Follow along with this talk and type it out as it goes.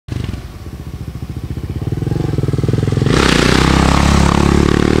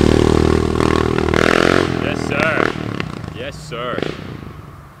Yes, sir.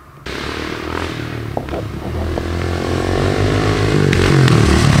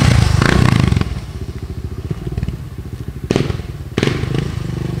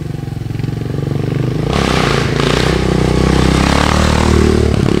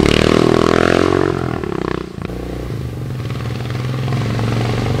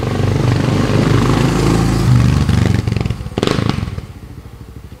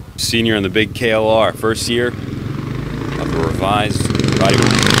 Senior in the big KLR, first year of the revised riding.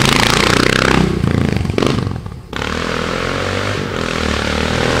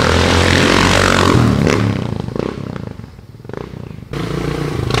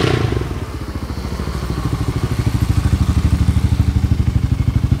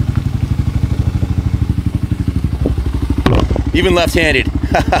 Even left-handed.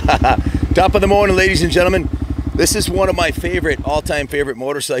 Top of the morning, ladies and gentlemen. This is one of my favorite, all-time favorite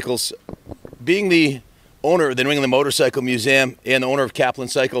motorcycles. Being the owner of the New England Motorcycle Museum and the owner of Kaplan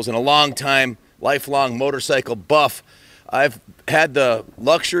Cycles and a long-time, lifelong motorcycle buff, I've had the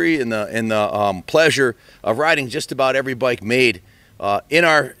luxury and the pleasure of riding just about every bike made. In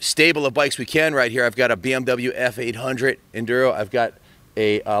our stable of bikes we can right here, I've got a BMW F800 Enduro. I've got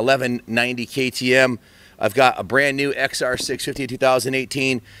a 1190 KTM. I've got a brand new XR650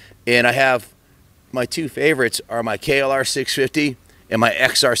 2018, and I have my two favorites are my KLR650 and my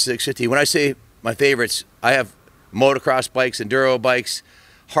XR650. When I say my favorites, I have motocross bikes, enduro bikes,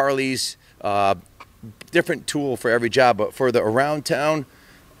 Harleys, different tool for every job. But for the around town,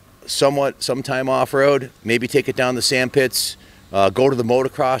 sometime off-road, maybe take it down the sand pits, go to the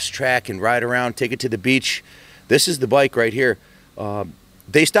motocross track and ride around, take it to the beach. This is the bike right here.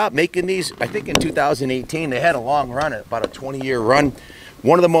 They stopped making these, I think, in 2018. They had a long run, about a 20-year run.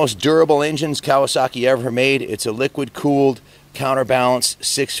 One of the most durable engines Kawasaki ever made. It's a liquid-cooled, counterbalanced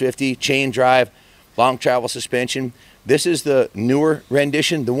 650 chain drive, long travel suspension. This is the newer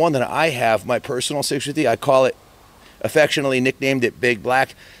rendition, the one that I have, my personal 650. I call it, affectionately nicknamed it Big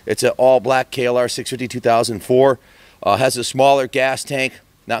Black. It's an all-black KLR 650 2004. Has a smaller gas tank,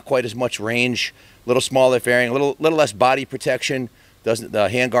 not quite as much range, little smaller fairing, little less body protection. The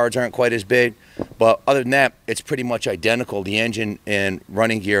handguards aren't quite as big, but other than that, it's pretty much identical, the engine and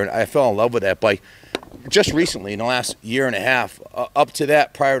running gear, and I fell in love with that bike just recently in the last year and a half. Up to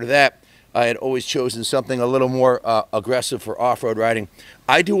that, prior to that, I had always chosen something a little more aggressive for off-road riding.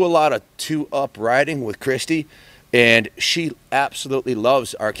 I do a lot of two-up riding with Christy, and she absolutely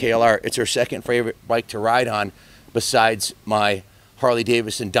loves our KLR. It's her second favorite bike to ride on besides my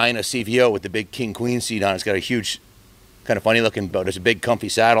Harley-Davidson Dyna CVO with the big King Queen seat on. It's got a huge, kind of funny looking boat. It's a big comfy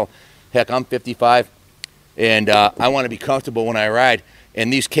saddle. Heck, I'm 55 and I want to be comfortable when I ride,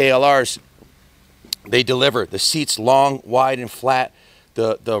 and these KLRs, they deliver. The seats long, wide, and flat.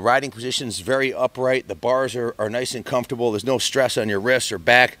 The riding position is very upright. The bars are nice and comfortable. There's no stress on your wrists or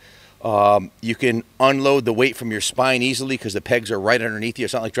back. You can unload the weight from your spine easily because the pegs are right underneath you.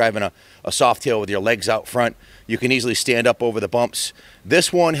 It's not like driving a Softail with your legs out front. You can easily stand up over the bumps.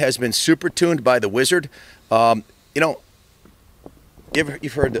 This one has been super tuned by the Wizard. You know,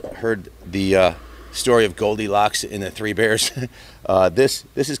 you've heard the story of Goldilocks and the Three Bears. This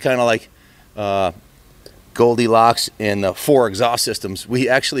is kind of like Goldilocks and the 4 exhaust systems. We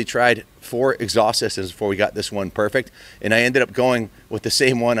actually tried 4 exhaust systems before we got this one perfect, and I ended up going with the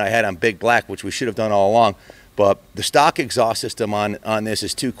same one I had on Big Black, which we should have done all along. But the stock exhaust system on this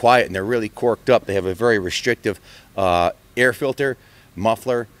is too quiet, and they're really corked up. They have a very restrictive air filter,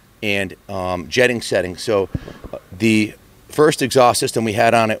 muffler, and jetting setting. So the first exhaust system we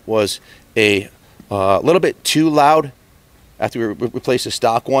had on it was a little bit too loud after we replaced the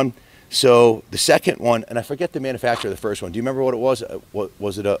stock one. So the second one, and I forget the manufacturer of the first one. Do you remember what it was?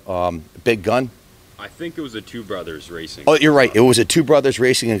 Was it a Big Gun? I think it was a Two Brothers Racing. Oh, you're right. It was a Two Brothers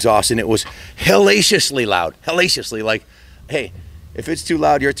Racing exhaust, and it was hellaciously loud. Hellaciously, like, hey, if it's too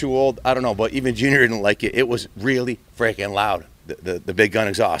loud, you're too old. I don't know, but even Junior didn't like it. It was really freaking loud. The Big Gun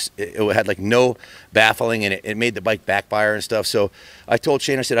exhaust. It had like no baffling, and it made the bike backfire and stuff. So I told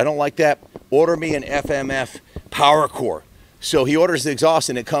Shane, I said, I don't like that. Order me an FMF Power Core. So he orders the exhaust,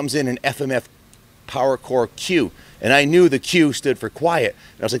 and it comes in an FMF Power Core Q. And I knew the Q stood for quiet.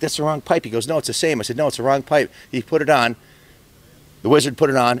 And I was like, that's the wrong pipe. He goes, no, it's the same. I said, no, it's the wrong pipe. He put it on. The Wizard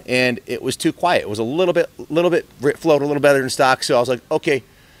put it on, and it was too quiet. It was a little bit flowed a little better than stock. So I was like, okay,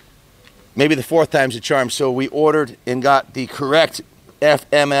 maybe the 4th time's a charm. So we ordered and got the correct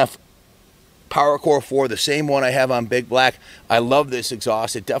FMF Power Core 4, the same one I have on Big Black. I love this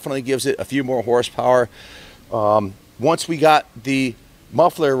exhaust. It definitely gives it a few more horsepower. Once we got the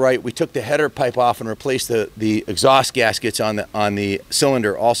muffler right, we took the header pipe off and replaced the exhaust gaskets on the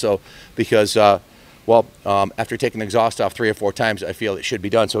cylinder also, because while Well, after taking the exhaust off 3 or 4 times, I feel it should be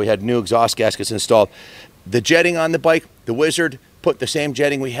done. So we had new exhaust gaskets installed. The jetting on the bike, the Wizard put the same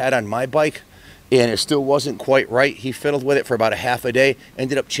jetting we had on my bike, and it still wasn't quite right. He fiddled with it for about a half a day,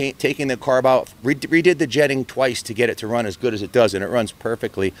 ended up taking the carb out, redid the jetting twice to get it to run as good as it does, and it runs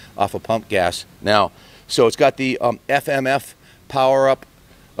perfectly off of pump gas now. So it's got the FMF power-up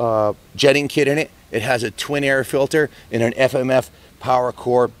jetting kit in it. It has a twin air filter and an FMF Power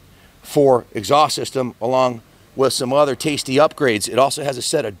Core 4 exhaust system, along with some other tasty upgrades. It also has a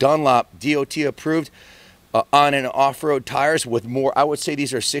set of Dunlop DOT approved on and off-road tires with more. I would say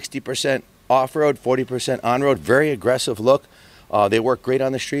these are 60% off-road, 40% on-road. Very aggressive look. They work great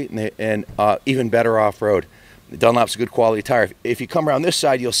on the street, and even better off-road. Dunlop's a good quality tire. If you come around this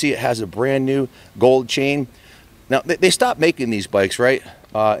side, you'll see it has a brand new gold chain. Now, they stopped making these bikes, right,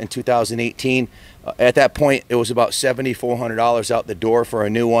 in 2018. At that point, it was about $7,400 out the door for a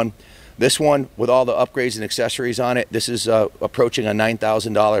new one. This one, with all the upgrades and accessories on it, this is approaching a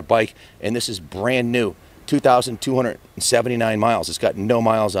 $9,000 bike, and this is brand new, 2,279 miles. It's got no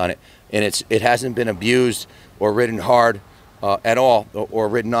miles on it, and it hasn't been abused or ridden hard at all, or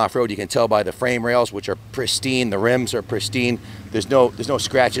ridden off-road. You can tell by the frame rails, which are pristine. The rims are pristine. There's no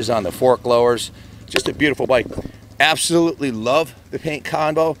scratches on the fork lowers. Just a beautiful bike. Absolutely love the paint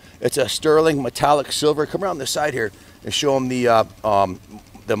combo. It's a sterling metallic silver. Come around the side here and show them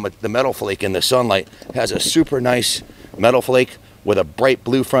the metal flake in the sunlight. It has a super nice metal flake with a bright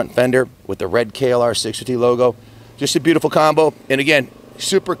blue front fender with the red KLR650 logo. Just a beautiful combo. And again,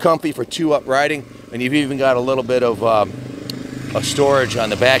 super comfy for 2-up riding. And you've even got a little bit of a storage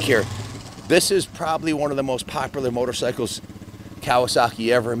on the back here. This is probably one of the most popular motorcycles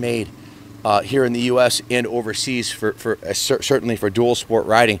Kawasaki ever made here in the U.S. and overseas, certainly for dual sport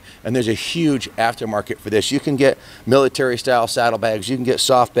riding. And there's a huge aftermarket for this. You can get military style saddlebags, you can get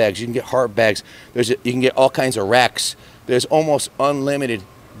soft bags, you can get hard bags. You can get all kinds of racks. There's almost unlimited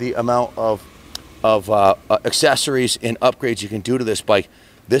the amount of accessories and upgrades you can do to this bike.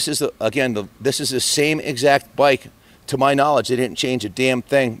 This is this is the same exact bike. To my knowledge, they didn't change a damn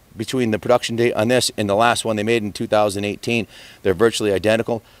thing between the production date on this and the last one they made in 2018. They're virtually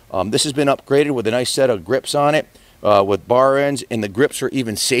identical. This has been upgraded with a nice set of grips on it, with bar ends, and the grips are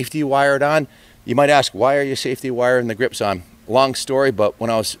even safety wired on. You might ask, why are you safety wiring the grips on? Long story, but when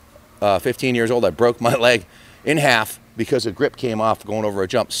I was 15 years old, I broke my leg in half because a grip came off going over a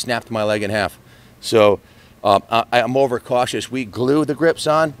jump, snapped my leg in half. So I'm overcautious. We glue the grips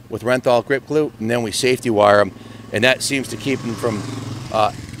on with Renthal grip glue, and then we safety wire them. And that seems to keep them from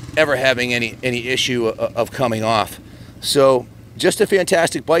ever having any issue of coming off. So just a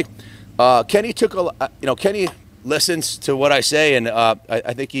fantastic bike. Kenny took Kenny listens to what I say, and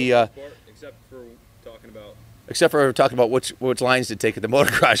I think he except for talking about which lines to take at the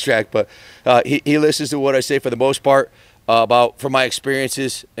motocross track, but he listens to what I say for the most part from my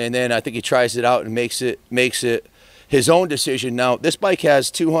experiences, and then I think he tries it out and makes it his own decision. Now, this bike has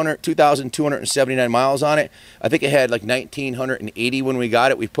 2,279 miles on it. I think it had like 1,980 when we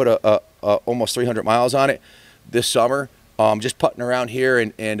got it. We put almost 300 miles on it this summer, just putting around here.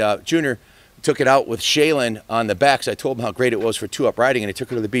 And Junior took it out with Shaylin on the back, so I told him how great it was for 2-up riding, and he took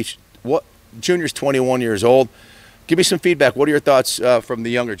her to the beach. Junior's 21 years old. Give me some feedback. What are your thoughts from the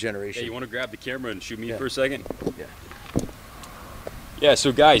younger generation? Hey, you want to grab the camera and shoot me for a second? Yeah. Yeah,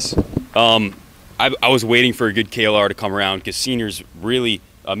 so guys, I was waiting for a good KLR to come around because Senior's really,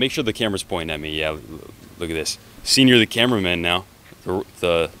 make sure the camera's pointing at me. Yeah, look at this. Senior the cameraman now.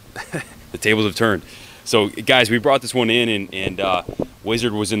 The tables have turned. So guys, we brought this one in, and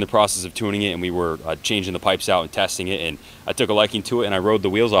Wizard was in the process of tuning it, and we were changing the pipes out and testing it, and I took a liking to it, and I rode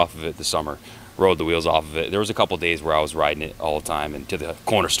the wheels off of it this summer. Rode the wheels off of it. There was a couple days where I was riding it all the time and to the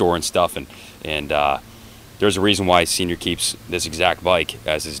corner store and stuff, and there's a reason why Senior keeps this exact bike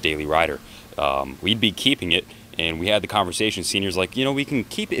as his daily rider. We'd be keeping it, and we had the conversation. Senior's like, we can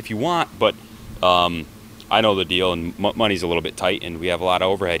keep it if you want, but I know the deal, and money's a little bit tight, and we have a lot of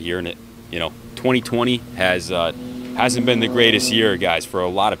overhead here, and it, 2020 hasn't been the greatest year, guys, for a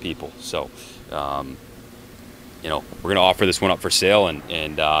lot of people. So, we're gonna offer this one up for sale,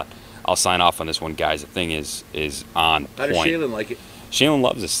 and I'll sign off on this one, guys. The thing is on point. How does Shaylin like it? Shaylin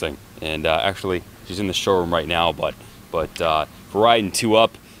loves this thing, and actually, she's in the showroom right now. But for riding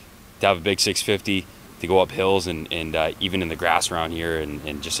 2-up, to have a big 650, to go up hills and even in the grass around here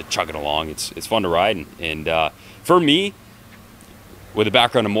and just to chug it along, it's fun to ride. And for me, with a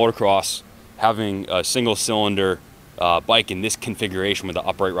background in motocross, having a single cylinder bike in this configuration with the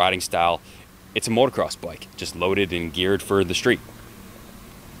upright riding style, it's a motocross bike, just loaded and geared for the street.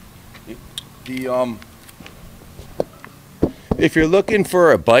 If you're looking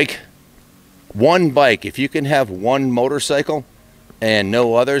for a bike one bike, if you can have one motorcycle and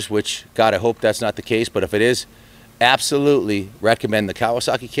no others, which, God, I hope that's not the case, but if it is, absolutely recommend the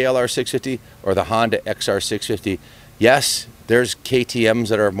Kawasaki KLR650 or the Honda XR650. Yes, there's KTMs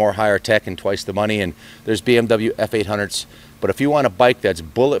that are more higher tech and twice the money, and there's BMW F800s. But if you want a bike that's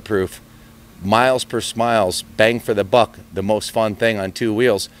bulletproof, miles per smiles, bang for the buck, the most fun thing on two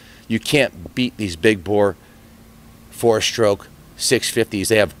wheels, you can't beat these big bore 4-stroke 650s.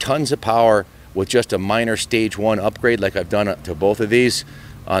 They have tons of power with just a minor stage 1 upgrade, like I've done to both of these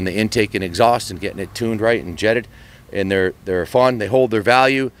on the intake and exhaust and getting it tuned right and jetted. And they're fun, they hold their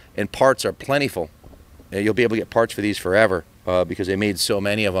value, and parts are plentiful. You'll be able to get parts for these forever because they made so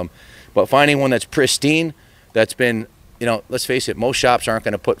many of them. But finding one that's pristine, that's been, you know, let's face it, most shops aren't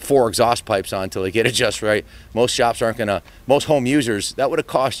going to put 4 exhaust pipes on until they get it just right. Most shops aren't going to, most home users, that would have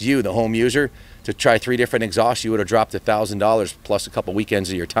cost you, the home user, to try 3 different exhausts. You would have dropped $1,000 plus a couple weekends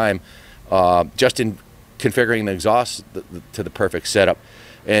of your time just in configuring the exhaust to the perfect setup.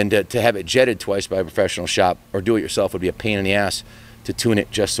 And to have it jetted twice by a professional shop or do it yourself would be a pain in the ass to tune it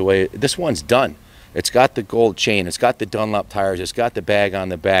just the way. This one's done. It's got the gold chain, it's got the Dunlop tires, it's got the bag on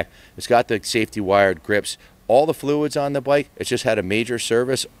the back, it's got the safety wired grips, all the fluids on the bike. It's just had a major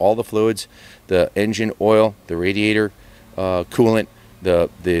service, all the fluids, the engine oil, the radiator coolant,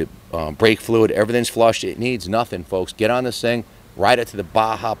 the brake fluid, everything's flushed. It needs nothing, folks. Get on this thing, ride it to the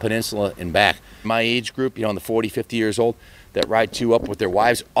Baja Peninsula and back. My age group, you know, in the 40, 50 years old, that ride 2 up with their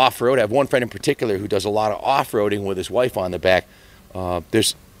wives off-road. I have one friend in particular who does a lot of off-roading with his wife on the back.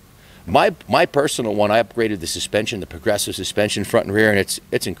 There's my personal one, I upgraded the suspension, the progressive suspension front and rear, and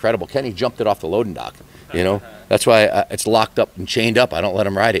it's incredible. Kenny jumped it off the loading dock, you know. That's why it's locked up and chained up. I don't let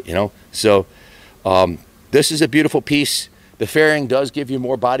him ride it, you know. So this is a beautiful piece. The fairing does give you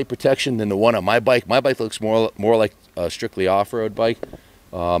more body protection than the one on my bike. My bike looks more like a strictly off-road bike.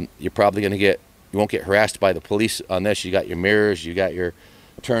 You're probably going to you won't get harassed by the police on this. You got your mirrors, you got your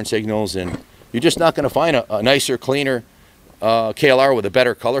turn signals, and you're just not going to find a nicer, cleaner KLR with a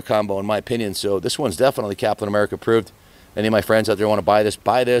better color combo, in my opinion. So this one's definitely Kaplan America approved. Any of my friends out there want to buy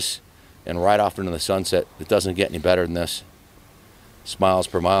this and ride off into the sunset. It doesn't get any better than this. Smiles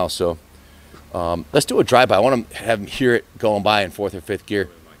per mile. So let's do a drive-by. I want to have them hear it going by in 4th or 5th gear.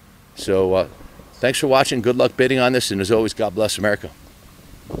 So thanks for watching. Good luck bidding on this, and as always, God bless America.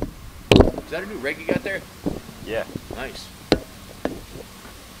 Is that a new rig you got there? Yeah. Nice.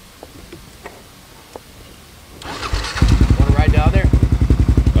 Want to ride down there?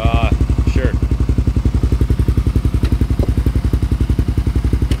 Sure.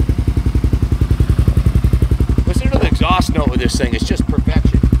 Listen to the exhaust note with this thing. It's just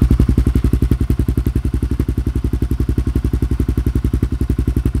perfection.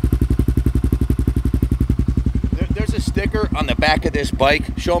 There's a sticker on the back of this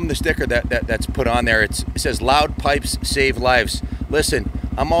bike. Show them the sticker that's put on there. It says loud pipes save lives. Listen,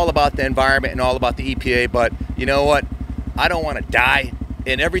 I'm all about the environment and all about the EPA, but you know what? I don't want to die.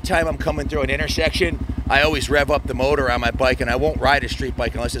 And every time I'm coming through an intersection, I always rev up the motor on my bike, and I won't ride a street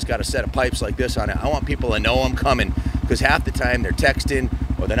bike unless it's got a set of pipes like this on it. I want people to know I'm coming, because half the time they're texting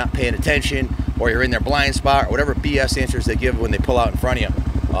or they're not paying attention, or you're in their blind spot, or whatever BS answers they give when they pull out in front of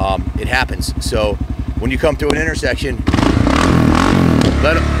you. It happens. So when you come through an intersection,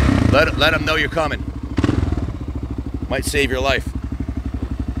 let them know you're coming. Might save your life.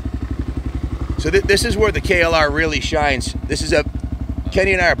 So this is where the KLR really shines. This is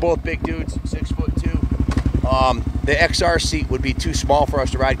Kenny and I are both big dudes, 6'2". The XR seat would be too small for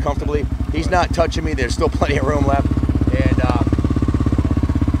us to ride comfortably. He's not touching me. There's still plenty of room left. And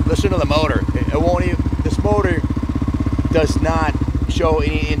listen to the motor. It won't even. This motor does not show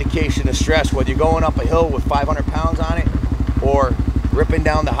any indication of stress, whether you're going up a hill with 500 pounds on it or ripping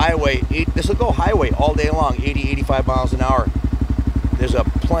down the highway. This will go highway all day long, 80, 85 miles an hour. There's a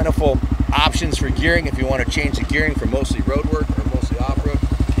plentiful options for gearing. If you want to change the gearing for mostly road work or mostly off-road,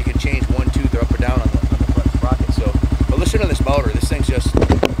 you can change 1, 2, or up or down on the front sprocket. So, but listen to this motor. This thing's just,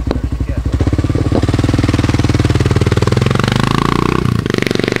 yeah.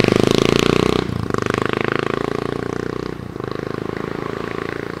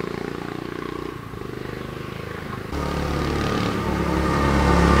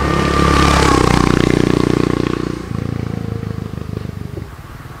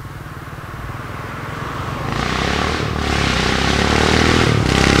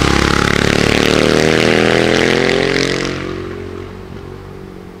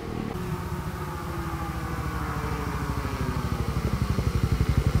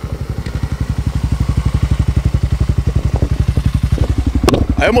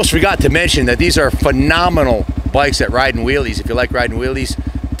 I almost forgot to mention that these are phenomenal bikes at riding wheelies. If you like riding wheelies,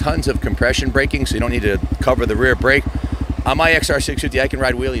 tons of compression braking, so you don't need to cover the rear brake. On my XR650, I can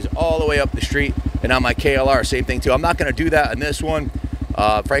ride wheelies all the way up the street, and on my KLR, same thing too. I'm not going to do that on this one,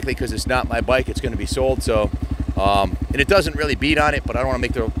 frankly, because it's not my bike. It's going to be sold, so and it doesn't really beat on it, but I don't want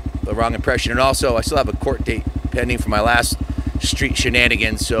to make the wrong impression. And also, I still have a court date pending for my last street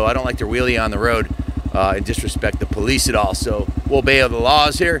shenanigans, so I don't like to wheelie on the road and disrespect the police at all. So we'll obey the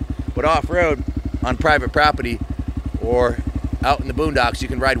laws here, but off-road on private property or out in the boondocks, you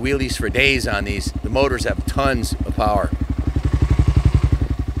can ride wheelies for days on these. The motors have tons of power.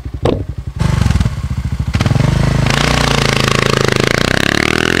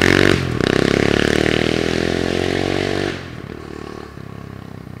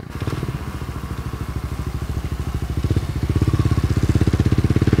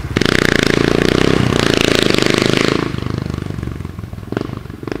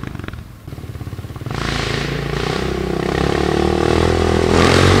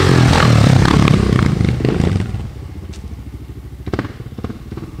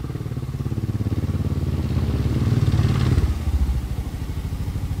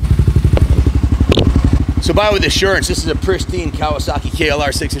 So buy with assurance. This is a pristine Kawasaki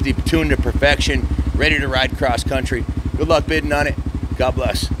KLR650 tuned to perfection, ready to ride cross country. Good luck bidding on it. God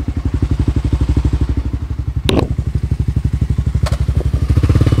bless.